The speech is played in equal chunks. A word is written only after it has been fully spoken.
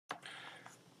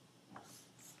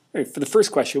All right, for the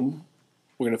first question,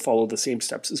 we're going to follow the same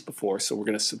steps as before. So we're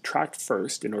going to subtract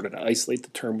first in order to isolate the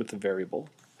term with the variable.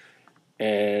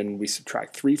 And we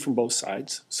subtract 3 from both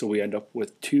sides. So we end up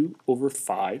with 2 over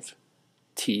 5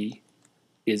 t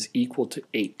is equal to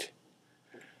 8.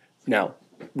 Now,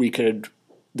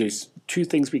 there's two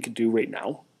things we could do right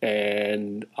now.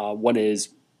 And one is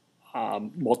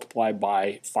multiply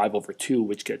by 5 over 2,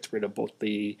 which gets rid of both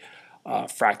the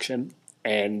fraction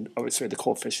and, the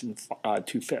coefficient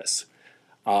 2/5.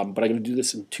 But I'm going to do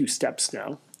this in 2 steps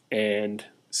now. And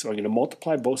so I'm going to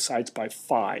multiply both sides by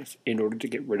 5 in order to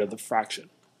get rid of the fraction.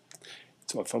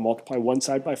 So if I multiply one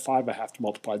side by 5, I have to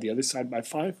multiply the other side by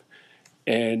 5.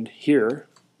 And here,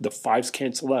 the 5's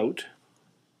cancel out.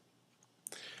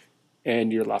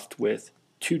 And you're left with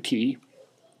 2t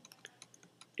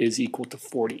is equal to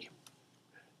 40.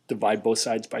 Divide both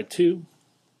sides by 2.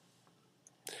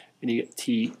 And you get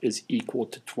t is equal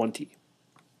to 20.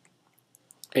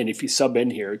 And if you sub in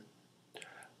here,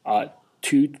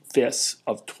 2/5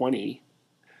 of 20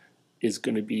 is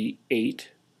going to be 8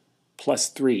 plus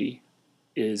 3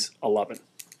 is 11.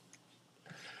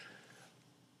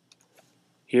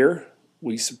 Here,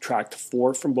 we subtract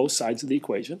 4 from both sides of the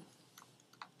equation.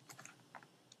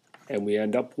 And we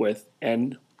end up with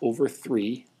n over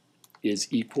 3 is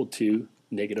equal to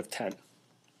negative 10.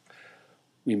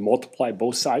 We multiply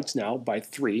both sides now by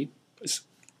 3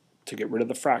 to get rid of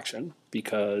the fraction,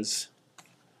 because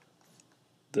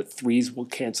the 3's will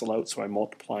cancel out, so I'm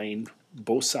multiplying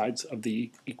both sides of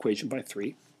the equation by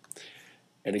 3.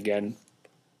 And again,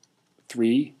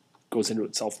 3 goes into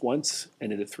itself once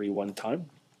and into 3 one time.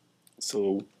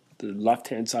 So the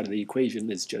left-hand side of the equation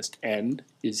is just n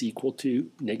is equal to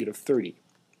negative 30.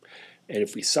 And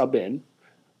if we sub in,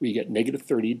 we get negative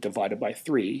 30 divided by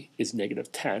 3 is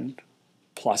negative 10,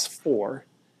 plus 4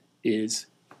 is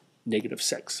negative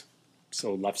 6.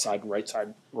 So left side and right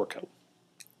side work out.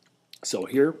 So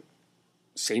here,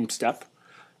 same step.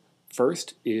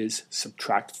 First is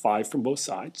subtract 5 from both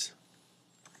sides.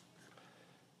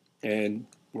 And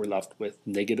we're left with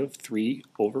negative 3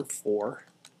 over 4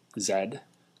 z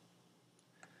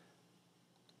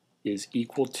is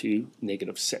equal to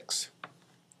negative 6.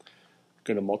 I'm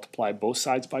going to multiply both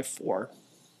sides by 4.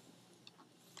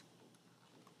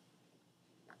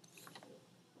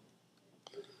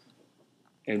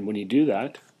 And when you do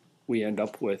that, we end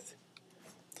up with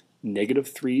negative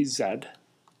 3z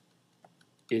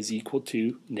is equal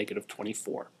to negative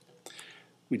 24.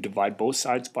 We divide both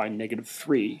sides by negative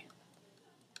 3,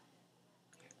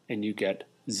 and you get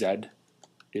z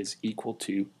is equal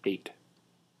to 8.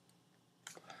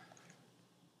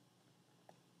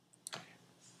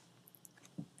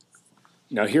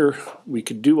 Now here, we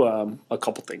could do a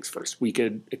couple things first. We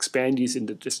could expand using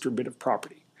the distributive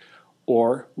property,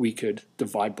 or we could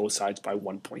divide both sides by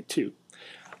 1.2.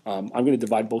 I'm going to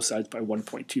divide both sides by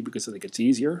 1.2 because I think it's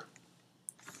easier.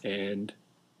 And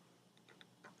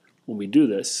when we do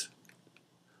this,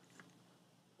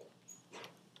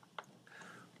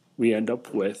 we end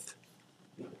up with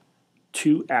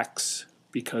 2x,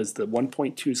 because the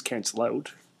 1.2's cancel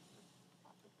out,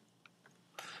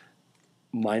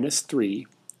 minus 3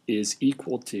 is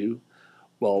equal to,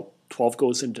 well, 12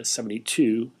 goes into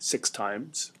 72 6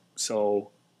 times,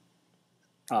 so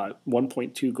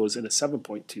 1.2 goes into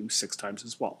 7.2 6 times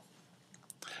as well.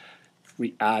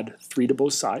 We add 3 to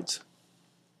both sides,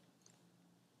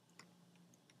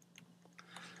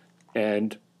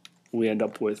 and we end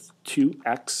up with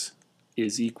 2x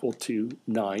is equal to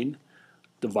 9.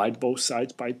 Divide both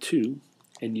sides by 2,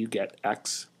 and you get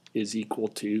x is equal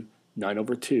to 9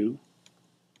 over 2,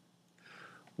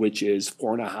 which is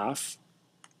 4.5.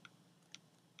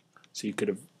 So you could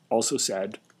have also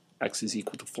said x is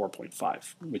equal to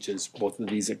 4.5, which is, both of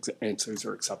these answers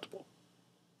are acceptable.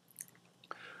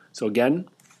 So again,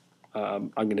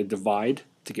 I'm going to divide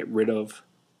to get rid of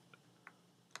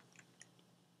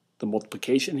the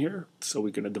multiplication here. So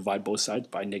we're going to divide both sides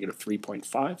by negative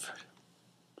 3.5.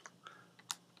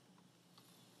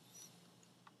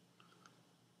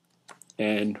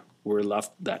 And we're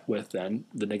left with then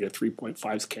the negative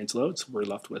 3.5's cancel out, so we're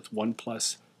left with 1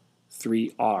 plus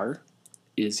 3r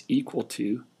is equal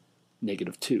to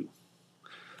negative 2.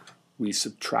 We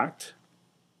subtract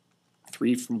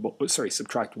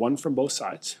subtract 1 from both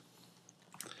sides,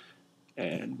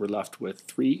 and we're left with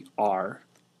 3r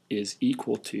is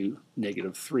equal to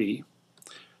negative 3.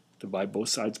 Divide both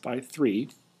sides by 3,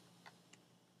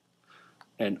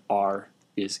 and r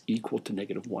is equal to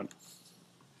negative 1.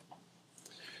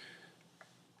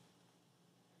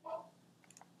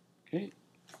 Okay,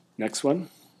 next one,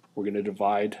 we're going to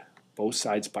divide both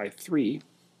sides by 3,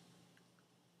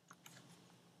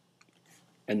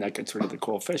 and that gets rid of the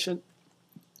coefficient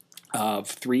of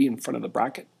 3 in front of the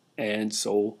bracket, and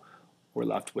so we're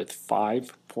left with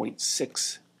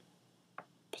 5.6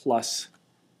 plus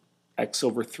x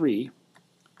over 3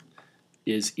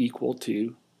 is equal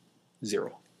to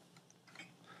 0.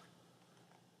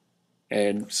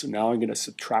 And so now I'm going to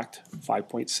subtract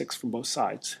 5.6 from both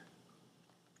sides.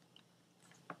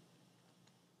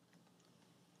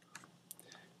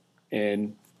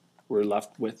 And we're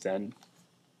left with then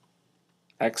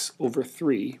x over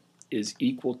 3 is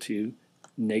equal to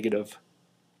negative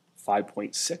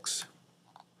 5.6.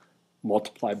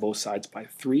 Multiply both sides by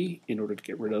 3 in order to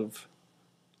get rid of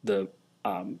the,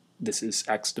 this is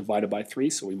x divided by 3,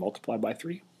 so we multiply by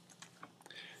 3.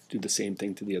 Do the same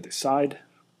thing to the other side.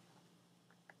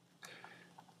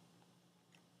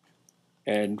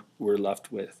 And we're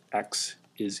left with x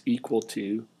is equal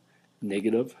to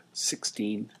negative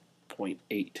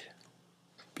 16.8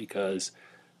 because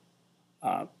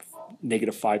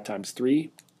negative 5 times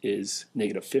 3 is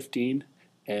negative 15,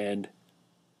 and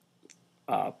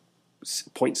negative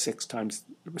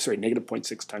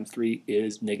 0.6 times 3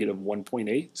 is negative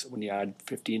 1.8. So when you add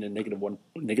 15 and negative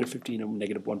 15 and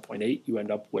negative 1.8, you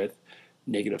end up with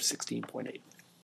negative 16.8.